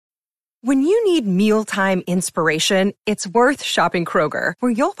When you need mealtime inspiration, it's worth shopping Kroger,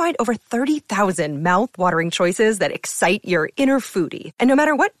 where you'll find over 30,000 mouth-watering choices that excite your inner foodie. And no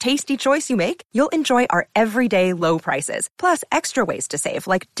matter what tasty choice you make, you'll enjoy our everyday low prices, plus extra ways to save,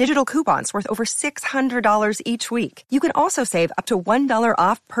 like digital coupons worth over $600 each week. You can also save up to $1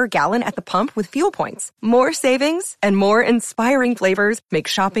 off per gallon at the pump with fuel points. More savings and more inspiring flavors make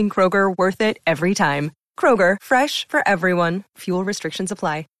shopping Kroger worth it every time. Kroger, fresh for everyone. Fuel restrictions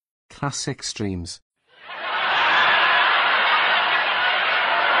apply. Classic streams.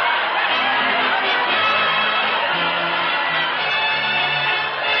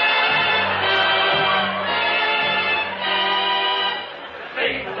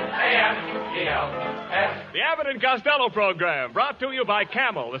 The Abbott and Costello program, brought to you by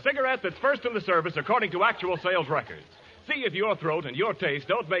Camel, the cigarette that's first in the service according to actual sales records. See if your throat and your taste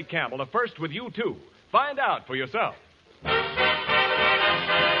don't make Camel a first with you, too. Find out for yourself.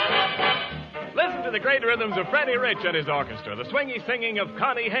 Listen to the great rhythms of Freddie Rich and his orchestra, the swingy singing of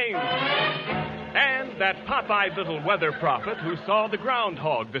Connie Haynes, and that pop-eyed little weather prophet who saw the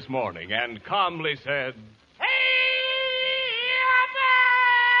groundhog this morning and calmly said,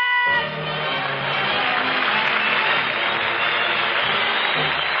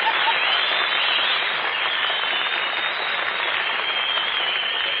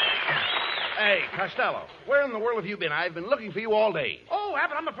 Hey, Costello, where in the world have you been? I've been looking for you all day. Oh,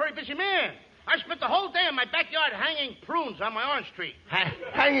 Abbott, I'm a very busy man. I spent the whole day in my backyard hanging prunes on my orange tree.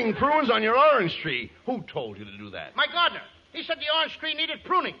 Hanging prunes on your orange tree? Who told you to do that? My gardener. He said the orange tree needed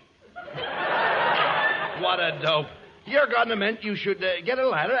pruning. What a dope. Your gardener meant you should get a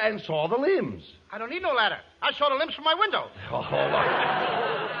ladder and saw the limbs. I don't need no ladder. I saw the limbs from my window. Oh,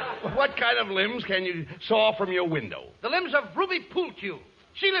 what kind of limbs can you saw from your window? The limbs of Ruby Poolcue.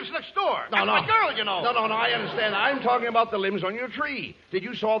 She lives next door. No, That's my girl, you know. No, I understand. I'm talking about the limbs on your tree. Did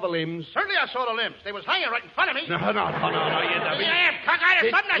you saw the limbs? Certainly I saw the limbs. They was hanging right in front of me. No, you dummy. Yeah, cockeyed or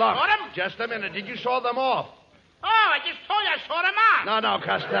something. I saw them. Just a minute. Did you saw them off? Oh, I just told you I saw them on. No,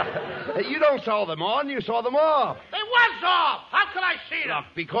 Costello. You don't saw them on. You saw them off. They was off. How could I see them?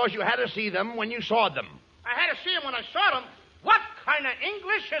 Look, because you had to see them when you saw them. I had to see them when I saw them. What kind of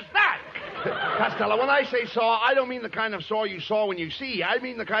English is that? Costello, when I say saw, I don't mean the kind of saw you saw when you see. I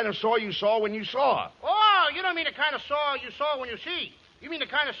mean the kind of saw you saw when you saw. Oh, you don't mean the kind of saw you saw when you see. You mean the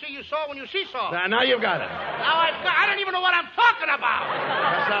kind of see you saw when you see saw. Now you've got it. I don't even know what I'm talking about.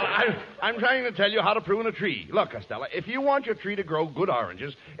 Costello, I'm trying to tell you how to prune a tree. Look, Costello, if you want your tree to grow good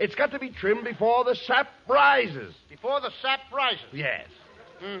oranges, it's got to be trimmed before the sap rises. Before the sap rises? Yes.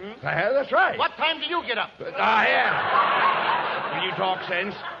 Mm-hmm. That's right. What time do you get up? Yeah. Will you talk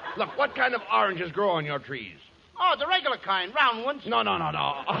sense? Look, what kind of oranges grow on your trees? Oh, the regular kind, round ones. No.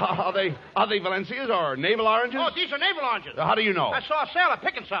 Are they Valencias or navel oranges? Oh, these are navel oranges. How do you know? I saw a sailor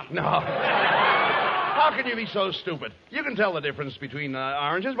picking some. No. How can you be so stupid? You can tell the difference between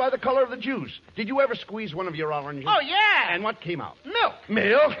oranges by the color of the juice. Did you ever squeeze one of your oranges? Oh, yeah. And what came out? Milk.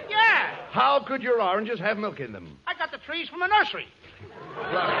 Milk? Yeah. How could your oranges have milk in them? I got the trees from the nursery.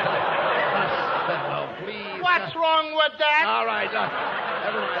 Costello, please. What's wrong with that? All right,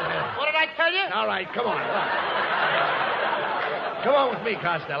 never mind. What did I tell you? All right, come on. Come on with me,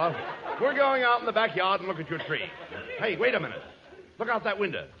 Costello. We're going out in the backyard and look at your tree. Hey, wait a minute. Look out that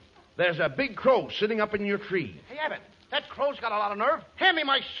window. There's a big crow sitting up in your tree. Hey, Abbott, that crow's got a lot of nerve. Hand me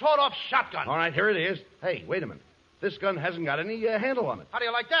my sawed-off shotgun. All right, here it is. Hey, wait a minute. This gun hasn't got any handle on it. How do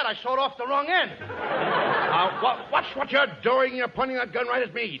you like that? I sawed off the wrong end. Watch what you're doing. You're pointing that gun right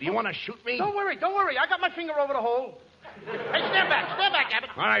at me. Do you want to shoot me? Don't worry. I got my finger over the hole. Hey, stand back,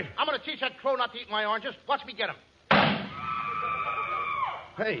 Abbott. All right. I'm going to teach that crow not to eat my oranges. Watch me get him.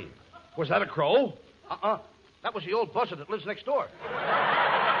 Hey, was that a crow? That was the old buzzard that lives next door.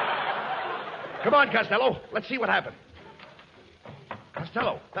 Come on, Costello. Let's see what happened.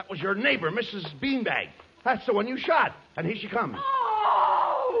 Costello, that was your neighbor, Mrs. Beanbag. That's the one you shot. And here she comes.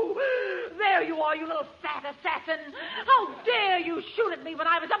 Oh! There you are, you little fat assassin. How dare you shoot at me when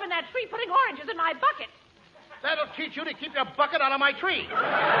I was up in that tree putting oranges in my bucket? That'll teach you to keep your bucket out of my tree.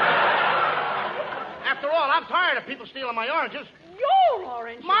 After all, I'm tired of people stealing my oranges. Your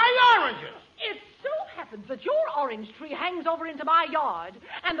oranges? My oranges! It so happens that your orange tree hangs over into my yard,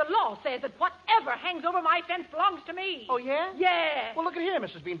 and the law says that whatever hangs over my fence belongs to me. Oh, yeah? Yeah. Well, look at here,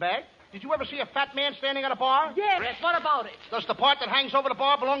 Mrs. Beanbag. Did you ever see a fat man standing at a bar? Yes. What about it? Does the part that hangs over the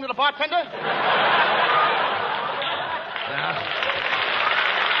bar belong to the bartender?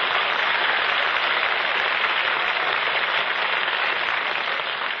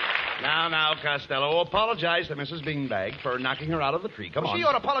 Now, Costello, apologize to Mrs. Beanbag for knocking her out of the tree. Come on. She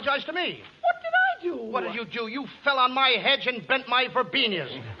ought to apologize to me. What did I helped you. What did you do? You fell on my hedge and bent my verbenias.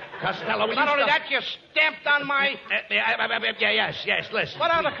 Costello, will Not you only stop? that, you stamped on my... Yes, listen.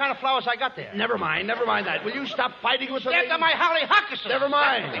 What are the kind of flowers I got there? Never mind that. Will you stop fighting with the Stamped lady? on my hollyhockuses. Never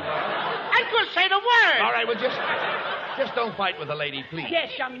mind. I couldn't say the word. All right, well, just don't fight with the lady, please.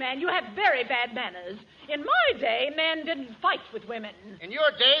 Yes, young man, you have very bad manners. In my day, men didn't fight with women. In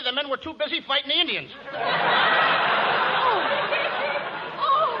your day, the men were too busy fighting the Indians.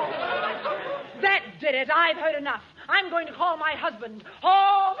 That did it. I've heard enough. I'm going to call my husband.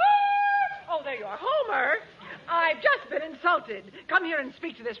 Homer! Oh, there you are. Homer, I've just been insulted. Come here and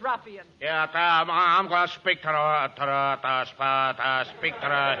speak to this ruffian. Yeah, I'm going to speak to All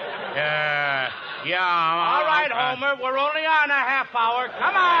right, Homer, we're only on a half hour.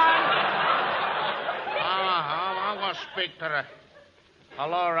 Come on. I'm going to speak to the...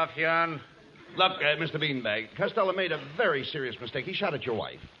 Hello, ruffian. Look, Mr. Beanbag, Costello made a very serious mistake. He shot at your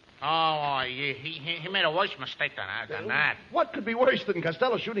wife. Oh, he made a worse mistake than that. What could be worse than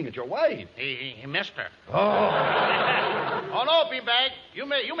Costello shooting at your wife? He missed her. Oh. Oh, no, Beanbag. You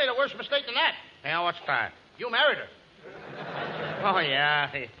made a worse mistake than that. Yeah, what's that? You married her. Oh, yeah.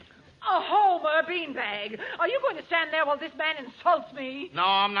 Oh, Homer Beanbag, are you going to stand there while this man insults me? No,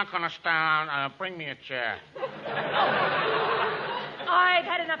 I'm not going to stand. Bring me a chair. I've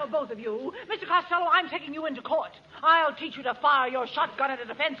had enough of both of you. Mr. Costello, I'm taking you into court. I'll teach you to fire your shotgun at a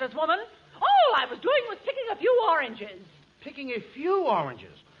defenseless woman. All I was doing was picking a few oranges. Picking a few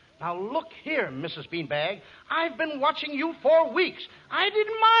oranges. Now, look here, Mrs. Beanbag. I've been watching you for weeks. I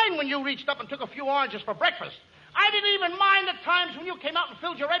didn't mind when you reached up and took a few oranges for breakfast. I didn't even mind the times when you came out and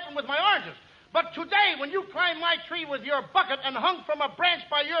filled your apron with my oranges. But today, when you climbed my tree with your bucket and hung from a branch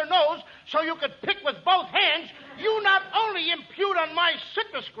by your nose so you could pick with both hands, you not only impute on my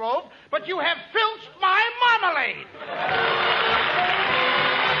citrus grove, but you have filched my marmalade.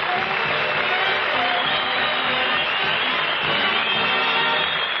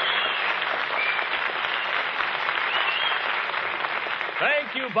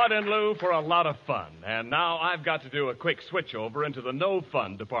 Thank you, Bud and Lou, for a lot of fun. And now I've got to do a quick switch over into the no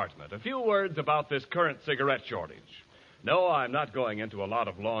fun department. A few words about this current cigarette shortage. No, I'm not going into a lot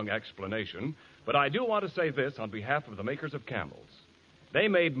of long explanation, but I do want to say this on behalf of the makers of Camels. They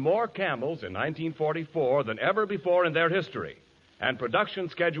made more Camels in 1944 than ever before in their history, and production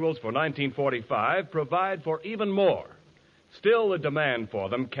schedules for 1945 provide for even more. Still, the demand for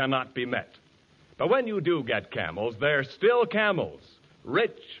them cannot be met. But when you do get Camels, they're still Camels.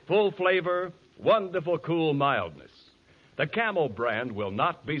 Rich, full flavor, wonderful, cool mildness. The Camel brand will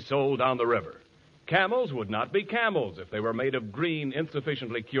not be sold on the river. Camels would not be Camels if they were made of green,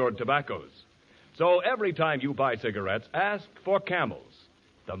 insufficiently cured tobaccos. So every time you buy cigarettes, ask for Camels.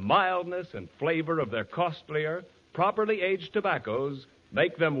 The mildness and flavor of their costlier, properly aged tobaccos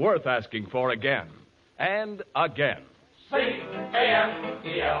make them worth asking for again and again. C-A-M-E-L-S.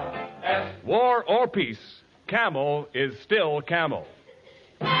 War or peace, Camel is still Camel.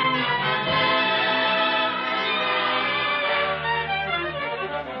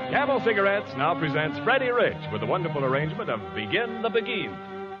 Camel Cigarettes now presents Freddie Rich with a wonderful arrangement of Begin the Beguine.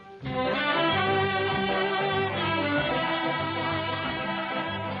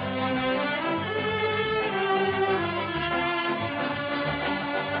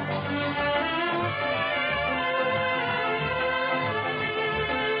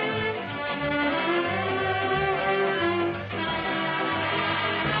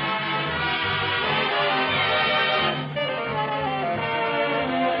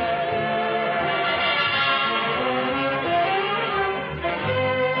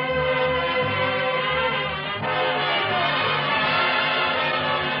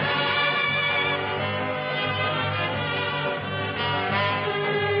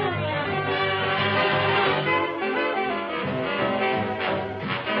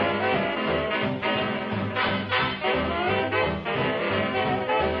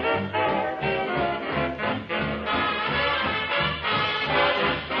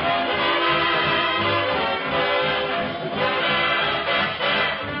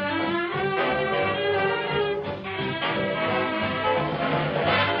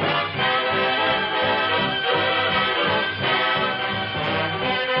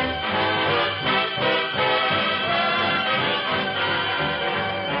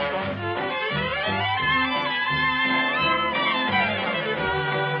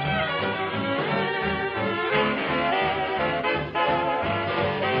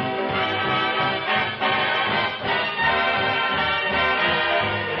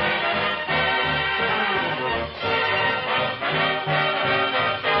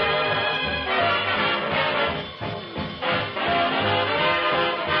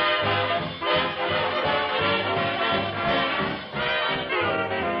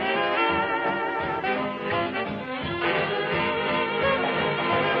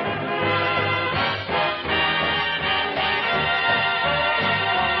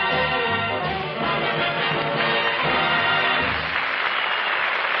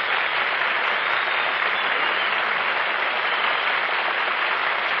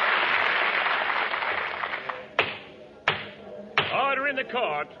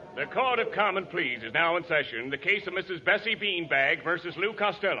 The Court of Common Pleas is now in session. The case of Mrs. Bessie Beanbag versus Lou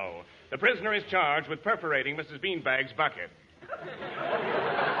Costello. The prisoner is charged with perforating Mrs. Beanbag's bucket.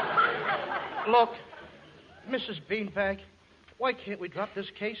 Look, Mrs. Beanbag, why can't we drop this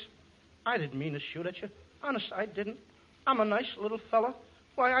case? I didn't mean to shoot at you. Honest, I didn't. I'm a nice little fella.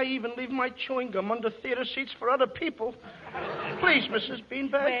 Why, I even leave my chewing gum under theater seats for other people. Please, Mrs.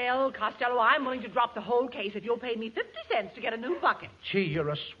 Beanbag. Well, Costello, I'm willing to drop the whole case if you'll pay me 50 cents to get a new bucket. Gee, you're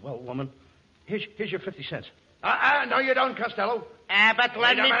a swell woman. Here's your 50 cents. No, you don't, Costello. Abbott,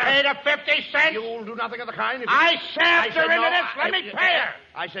 let me pay the 50 cents. You'll do nothing of the kind. I said her into this. Let me pay her.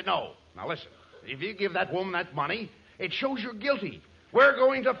 I said no. Now, listen. If you give that woman that money, it shows you're guilty. We're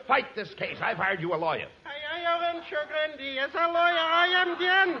going to fight this case. I've hired you a lawyer. I am Grandi. As a lawyer, I am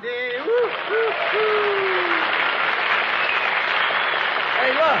dandy.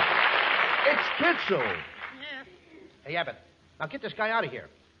 Hey, look. It's Kitzel. Yes. Hey, Abbott, now get this guy out of here.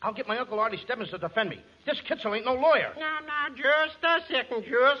 I'll get my Uncle Artie Stebbins to defend me. This Kitzel ain't no lawyer. Now, just a second,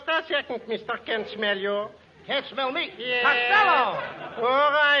 Mr. Can't smell you. Can't smell me. Yeah. Costello!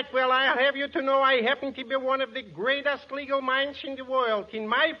 All right, well, I'll have you to know I happen to be one of the greatest legal minds in the world. In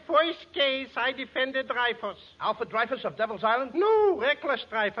my first case, I defended Dreyfus. Alfred Dreyfus of Devil's Island? No, reckless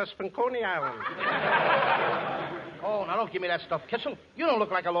Dreyfus from Coney Island. Oh, now don't give me that stuff, Kitzel. You don't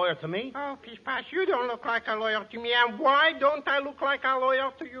look like a lawyer to me. Oh, Pish-Pash, you don't look like a lawyer to me. And why don't I look like a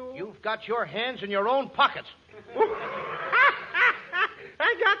lawyer to you? You've got your hands in your own pockets.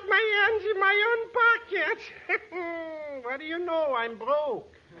 I got my hands in my own pockets. What do you know? I'm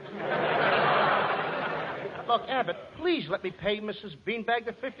broke. Look, Abbott, please let me pay Mrs. Beanbag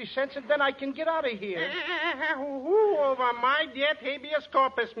the 50 cents, and then I can get out of here. Who over my debt habeas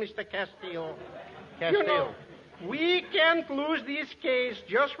corpus, Mr. Castillo? You know, we can't lose this case.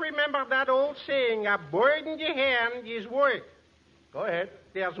 Just remember that old saying, a bird in the hand is work. Go ahead.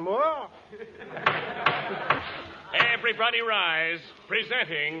 There's more. Everybody rise.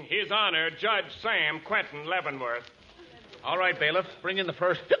 Presenting His Honor, Judge Sam Quentin Leavenworth. All right, bailiff. Bring in the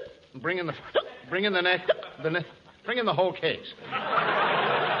first. Bring in the next. Bring in the whole case.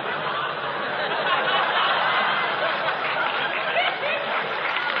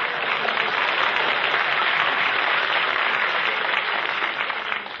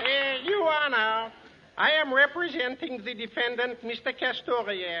 Your Honor, I am representing the defendant, Mr.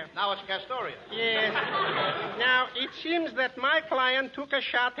 Castoria. Now it's Castoria. Yes. Now, it seems that my client took a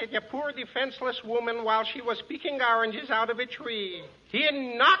shot at a poor defenseless woman while she was picking oranges out of a tree.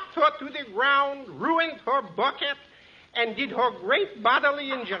 He knocked her to the ground, ruined her bucket, and did her great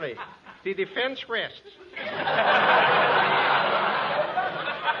bodily injury. The defense rests.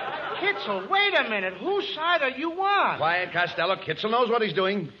 Kitzel, wait a minute. Whose side are you on? Quiet, Costello. Kitzel knows what he's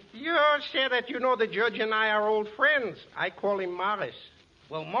doing. You say that you know the judge and I are old friends. I call him Morris.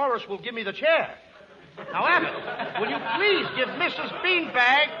 Well, Morris will give me the chair. Now, Abbott, will you please give Mrs.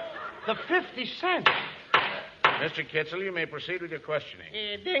 Beanbag the 50 cents? Mr. Kitzel, you may proceed with your questioning.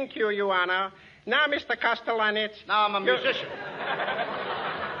 Thank you, Your Honor. Now, Mr. Castellanets. Now I'm a musician.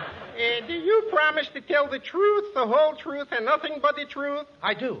 Do you promise to tell the truth, the whole truth, and nothing but the truth?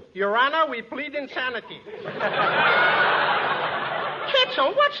 I do. Your Honor, we plead insanity.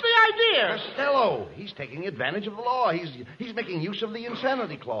 Kitzel, what's the idea? Costello, he's taking advantage of the law. He's making use of the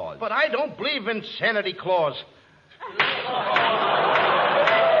insanity clause. But I don't believe in insanity clause.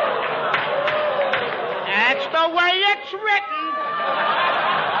 That's the way it's written.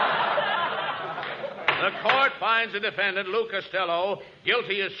 The court finds the defendant, Lou Costello,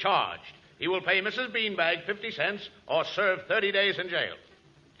 guilty as charged. He will pay Mrs. Beanbag 50 cents or serve 30 days in jail.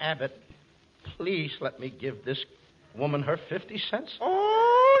 Abbott, please let me give this woman her 50 cents.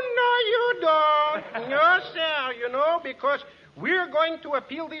 Oh, no, you don't. No, sir, you know, because we're going to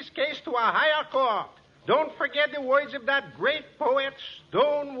appeal this case to a higher court. Don't forget the words of that great poet,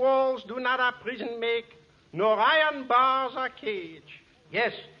 stone walls do not a prison make, nor iron bars a cage.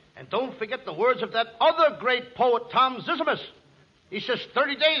 Yes, and don't forget the words of that other great poet, Tom Zisimus. He says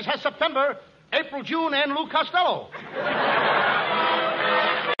 30 days has September, April, June, and Lou Costello.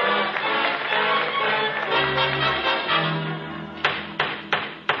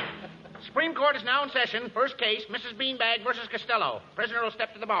 Supreme Court is now in session. First case, Mrs. Beanbag versus Costello. Prisoner will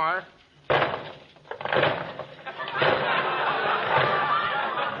step to the bar.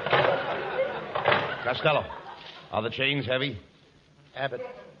 Costello, are the chains heavy? Abbott,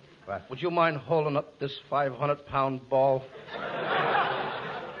 would you mind holding up this 500-pound ball?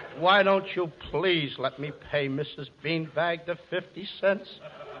 Why don't you please let me pay Mrs. Beanbag the 50 cents?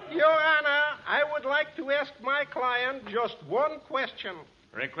 Your Honor, I would like to ask my client just one question.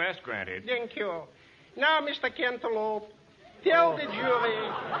 Request granted. Thank you. Now, Mr. Cantaloupe, Tell the jury.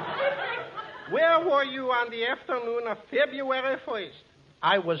 Where were you on the afternoon of February 1st?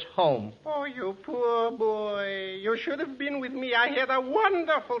 I was home. Oh, you poor boy. You should have been with me. I had a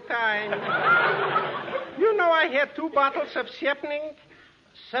wonderful time. You know I had 2 bottles of Sepning?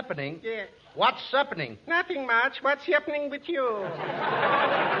 Seppening? Yeah. What's seppening? Nothing much. What's happening with you?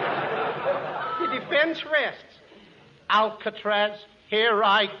 The defense rests. Alcatraz, here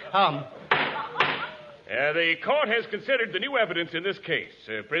I come. The court has considered the new evidence in this case.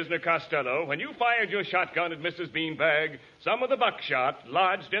 Prisoner Costello, when you fired your shotgun at Mrs. Beanbag, some of the buckshot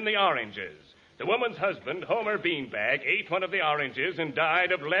lodged in the oranges. The woman's husband, Homer Beanbag, ate one of the oranges and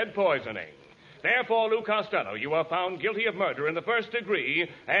died of lead poisoning. Therefore, Lou Costello, you are found guilty of murder in the 1st degree,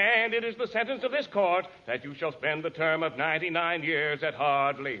 and it is the sentence of this court that you shall spend the term of 99 years at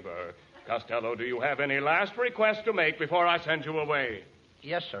hard labor. Costello, do you have any last request to make before I send you away?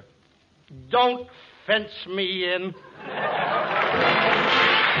 Yes, sir. Don't fence me in.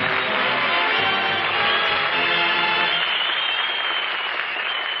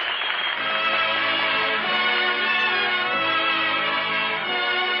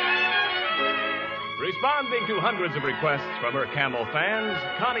 Responding to hundreds of requests from her Camel fans,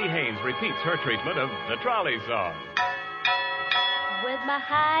 Connie Haynes repeats her treatment of the trolley song. With my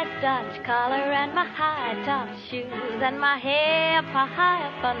high starch collar and my high top shoes and my hair high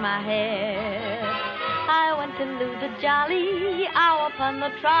up on my head, I went to lose a jolly hour upon the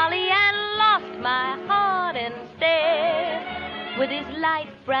trolley and lost my heart instead. With his light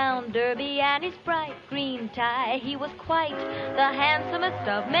brown derby and his bright green tie, he was quite the handsomest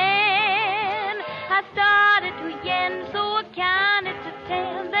of men. I started to yen, so I counted to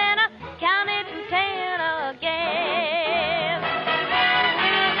 10, then I counted to 10 again.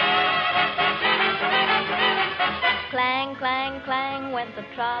 Clang, clang, clang went the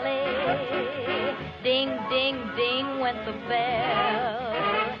trolley. Ding, ding, ding went the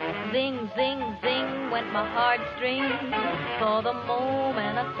bell. Zing, zing, zing went my heartstrings. For the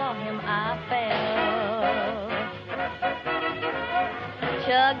moment I saw him, I fell.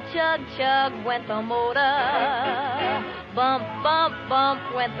 Chug, chug, chug went the motor. Bump, bump, bump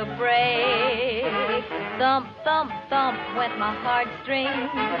went the brake. Thump, thump, thump went my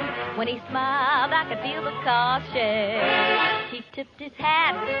heartstrings. When he smiled, I could feel the car shake. He tipped his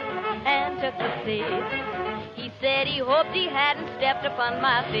hat and took the seat. He said he hoped he hadn't stepped upon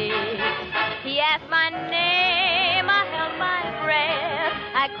my feet. He asked my name, I held my breath.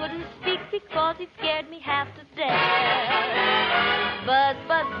 I couldn't speak because he scared me half to death. Buzz,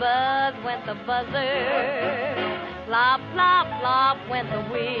 buzz, buzz went the buzzer. Flop, flop, flop went the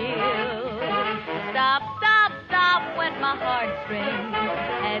wheel. Stop, stop, stop went my heartstrings.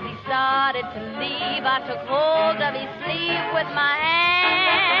 As he started to leave, I took hold of his sleeve with my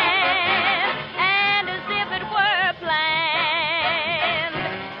hand. And as if it were planned,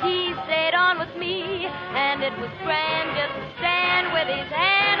 he stayed on with me, and it was grand just to stand with his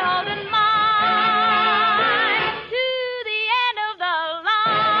hand holding mine.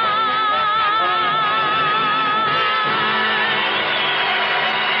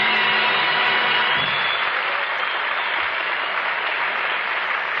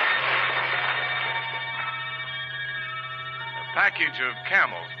 Package of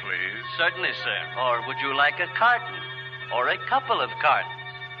Camels, please. Certainly, sir. Or would you like a carton? Or a couple of cartons?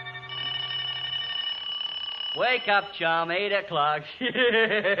 Wake up, chum. 8 o'clock.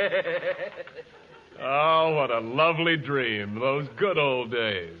 Oh, what a lovely dream. Those good old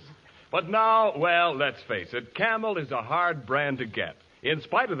days. But now, well, let's face it, Camel is a hard brand to get, in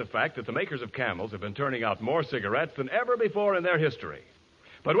spite of the fact that the makers of Camels have been turning out more cigarettes than ever before in their history.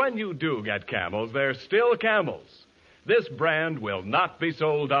 But when you do get Camels, they're still Camels. This brand will not be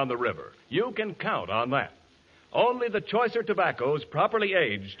sold on the river. You can count on that. Only the choicer tobaccos, properly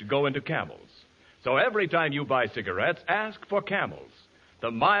aged, go into Camels. So every time you buy cigarettes, ask for Camels. The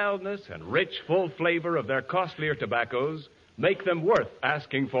mildness and rich, full flavor of their costlier tobaccos make them worth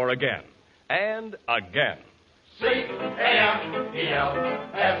asking for again and again. C-A-M-E-L-S.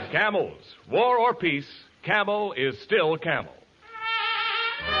 Camels. War or peace, Camel is still Camel.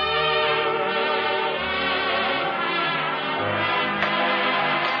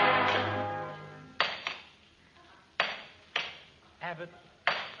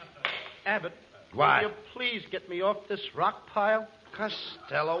 Abbott, What? will you please get me off this rock pile?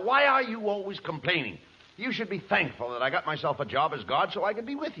 Costello, why are you always complaining? You should be thankful that I got myself a job as guard so I could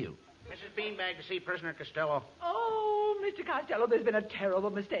be with you. Mrs. Beanbag to see prisoner Costello. Oh, Mr. Costello, there's been a terrible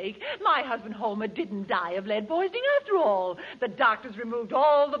mistake. My husband Homer didn't die of lead poisoning after all. The doctors removed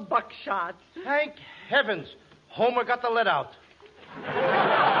all the buckshots. Thank heavens. Homer got the lead out.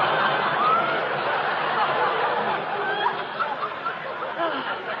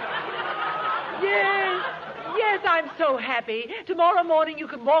 I'm so happy. Tomorrow morning you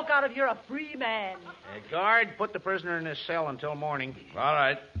can walk out of here a free man. Guard, put the prisoner in his cell until morning. All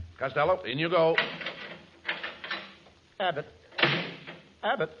right. Costello, in you go. Abbott.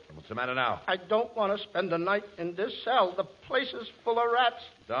 What's the matter now? I don't want to spend the night in this cell. The place is full of rats.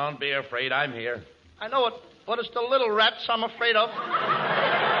 Don't be afraid. I'm here. I know it, but it's the little rats I'm afraid of.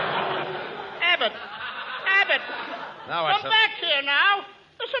 Abbott. Now Come back here now.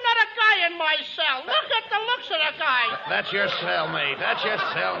 There's another guy in my cell. Look at the looks of the guy. That's your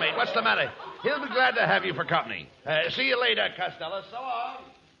cellmate. What's the matter? He'll be glad to have you for company. See you later, Costello. So long.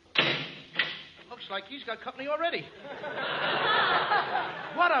 Looks like he's got company already.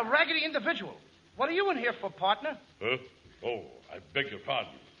 What a raggedy individual. What are you in here for, partner? Huh? Oh, I beg your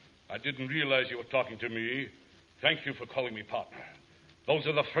pardon. I didn't realize you were talking to me. Thank you for calling me partner. Those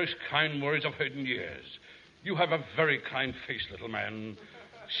are the first kind words I've heard in years. You have a very kind face, little man.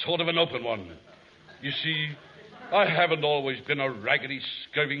 Sort of an open one. You see, I haven't always been a raggedy,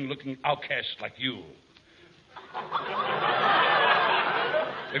 scurvy-looking outcast like you.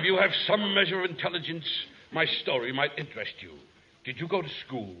 If you have some measure of intelligence, my story might interest you. Did you go to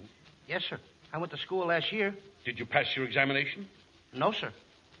school? Yes, sir. I went to school last year. Did you pass your examination? No, sir.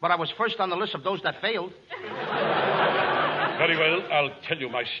 But I was first on the list of those that failed. Very well, I'll tell you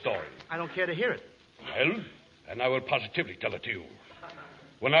my story. I don't care to hear it. Well, and I will positively tell it to you.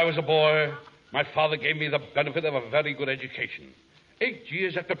 When I was a boy, my father gave me the benefit of a very good education. 8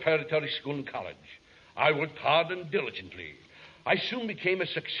 years at preparatory school and college. I worked hard and diligently. I soon became a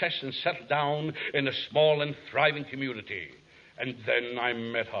success and settled down in a small and thriving community. And then I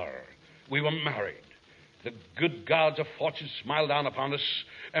met her. We were married. The good gods of fortune smiled down upon us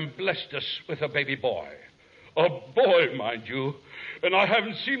and blessed us with a baby boy. A boy, mind you. And I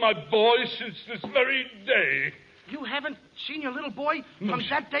haven't seen my boy since this very day. You haven't seen your little boy from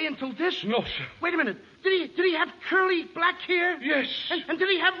that day until this? No, sir. Wait a minute. Did he have curly black hair? Yes. And did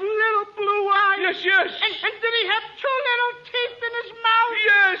he have little blue eyes? Yes. And did he have 2 little teeth in his mouth?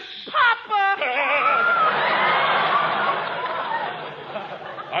 Yes. Papa!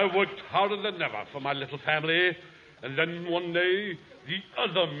 I worked harder than ever for my little family. And then one day, the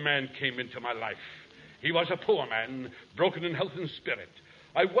other man came into my life. He was a poor man, broken in health and spirit.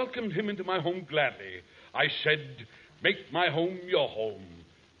 I welcomed him into my home gladly. I said, make my home your home.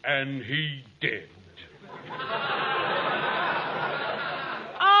 And he did.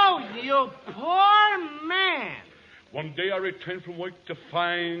 Oh, you poor man. One day I returned from work to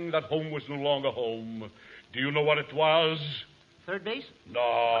find that home was no longer home. Do you know what it was? Third base?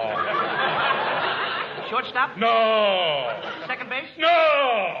 No. Shortstop? No. Second base?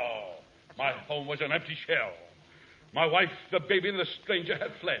 No. My home was an empty shell. My wife, the baby, and the stranger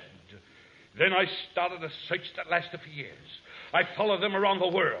had fled. Then I started a search that lasted for years. I followed them around the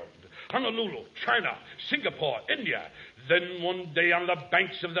world. Honolulu, China, Singapore, India. Then one day on the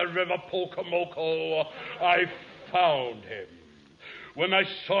banks of the river Pocomoco, I found him. When I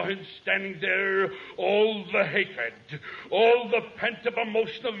saw him standing there, all the hatred, all the pent-up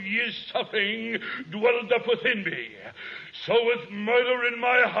emotion of years' suffering dwelled up within me. So with murder in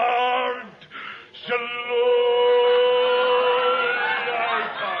my heart, slowly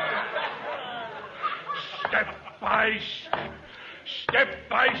step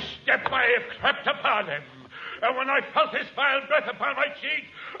by step, I have crept upon him. And when I felt his vile breath upon my cheek,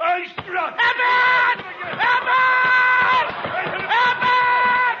 I struck. Abbott! Abbott!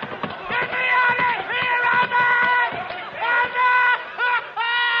 Abbott! Get me out of here, Abbott! Abbott!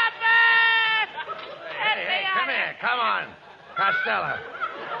 Hey, come here. Come on. Costello,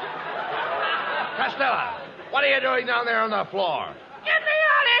 what are you doing down there on the floor? Get me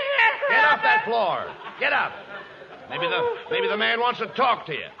out of here! Get off that floor. Get up. Maybe the man wants to talk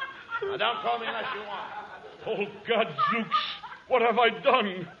to you. Now, don't call me unless you want. Oh, Gadzooks, what have I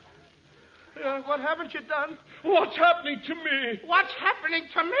done? What haven't you done? What's happening to me? What's happening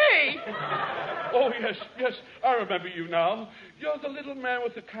to me? Oh, yes, I remember you now. You're the little man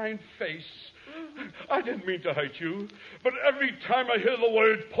with the kind face. I didn't mean to hurt you, but every time I hear the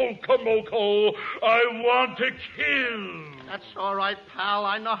word Pocomoco, I want to kill. That's all right, pal.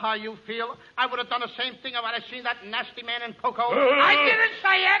 I know how you feel. I would have done the same thing if I'd have seen that nasty man in Poco. I didn't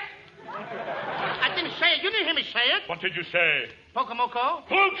say it. I didn't say it. You didn't hear me say it. What did you say? Pocomoco.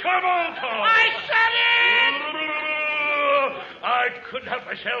 Pocomoco! I said it! I couldn't help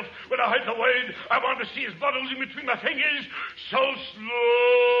myself. When I heard the word, I wanted to see his blood oozing between my fingers. So slowly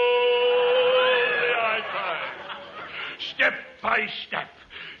I tried. Step by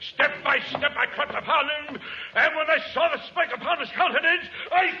step, I crept upon him, and when I saw the spike upon his countenance,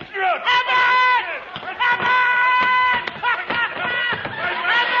 I struck. Abbott! Abbott!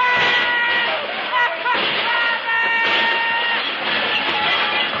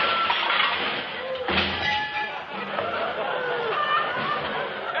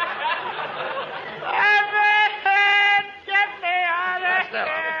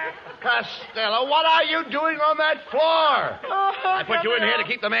 Costello, what are you doing on that floor? I put you in here to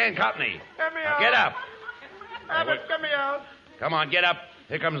keep the man company. Get me Now out. get up. Abbott, get me out. Come on, get up.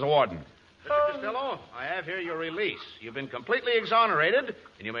 Here comes the warden. Mr. Costello, I have here your release. You've been completely exonerated,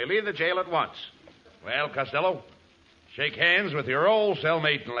 and you may leave the jail at once. Well, Costello, shake hands with your old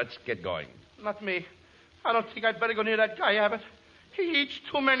cellmate and let's get going. Not me. I don't think I'd better go near that guy, Abbott. He eats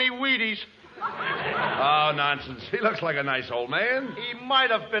too many Wheaties. Oh, nonsense. He looks like a nice old man. He might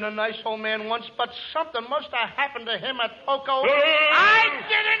have been a nice old man once, but something must have happened to him at Poco. I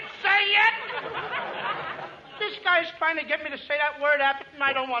didn't say it! This guy's trying to get me to say that word, Abbott, and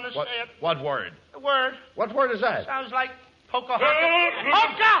I don't want to say it. What word? The word. What word is that? Sounds like Pocahontas.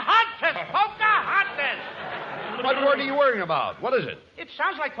 Pocahontas! Pocahontas! What word are you worrying about? What is it? It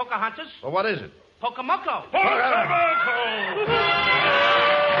sounds like Pocahontas. Well, what is it? Pocamoco.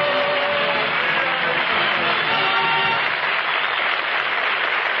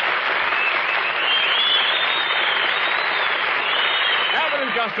 Abbott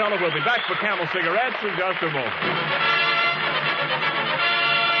and Costello will be back for Camel cigarettes in just a moment.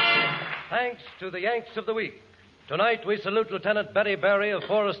 Thanks to the Yanks of the Week. Tonight we salute Lieutenant Betty Barry of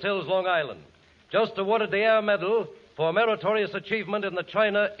Forest Hills, Long Island, just awarded the Air Medal for meritorious achievement in the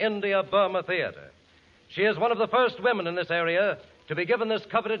China-India-Burma Theater. She is one of the first women in this area to be given this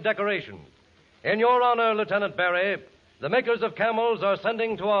coveted decoration. In your honor, Lieutenant Barry, the makers of Camels are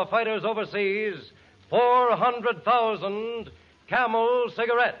sending to our fighters overseas 400,000 Camel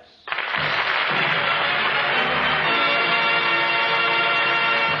cigarettes.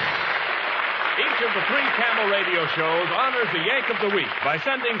 Each of the 3 Camel radio shows honors the Yank of the Week by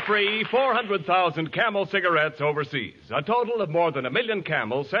sending free 400,000 Camel cigarettes overseas. A total of more than 1 million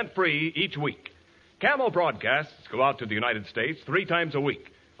Camels sent free each week. Camel broadcasts go out to the United States 3 times a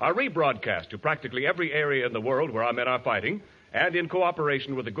week, are rebroadcast to practically every area in the world where our men are fighting, and in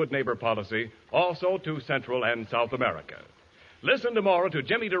cooperation with the Good Neighbor policy, also to Central and South America. Listen tomorrow to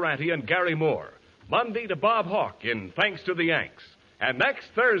Jimmy Durante and Gary Moore, Monday to Bob Hawke in Thanks to the Yanks, and next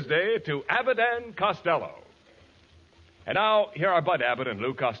Thursday to Abbott and Costello. And now, here are Bud Abbott and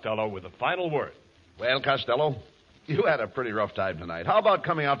Lou Costello with the final word. Well, Costello, you had a pretty rough time tonight. How about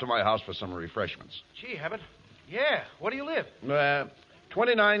coming out to my house for some refreshments? Gee, Abbott. Yeah, where do you live?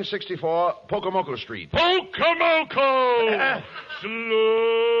 2964 Pocamoco Street. Pocamoco! Slowly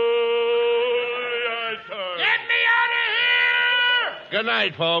I turn. Get me out of here! Good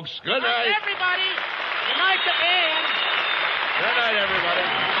night, folks. Good night. Everybody. Good night to Ann. Good night, everybody.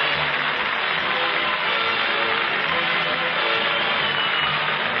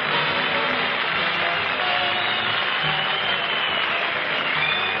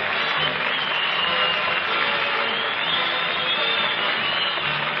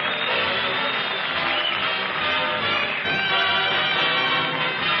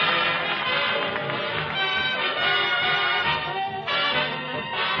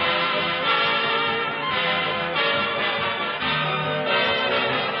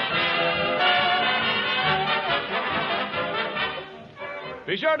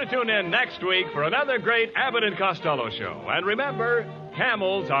 Be sure to tune in next week for another great Abbott and Costello show. And remember,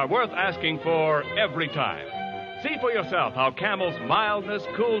 Camels are worth asking for every time. See for yourself how Camel's mildness,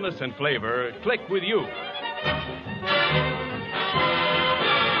 coolness, and flavor click with you.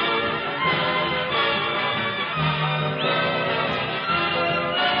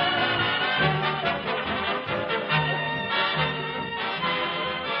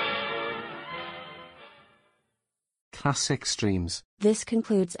 Classic Streams. This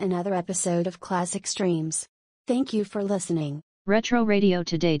concludes another episode of Classic Streams. Thank you for listening. Retro Radio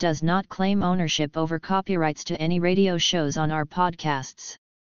Today does not claim ownership over copyrights to any radio shows on our podcasts.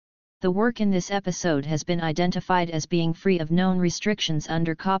 The work in this episode has been identified as being free of known restrictions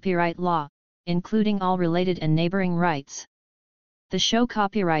under copyright law, including all related and neighboring rights. The show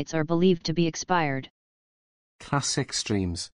copyrights are believed to be expired. Classic Streams.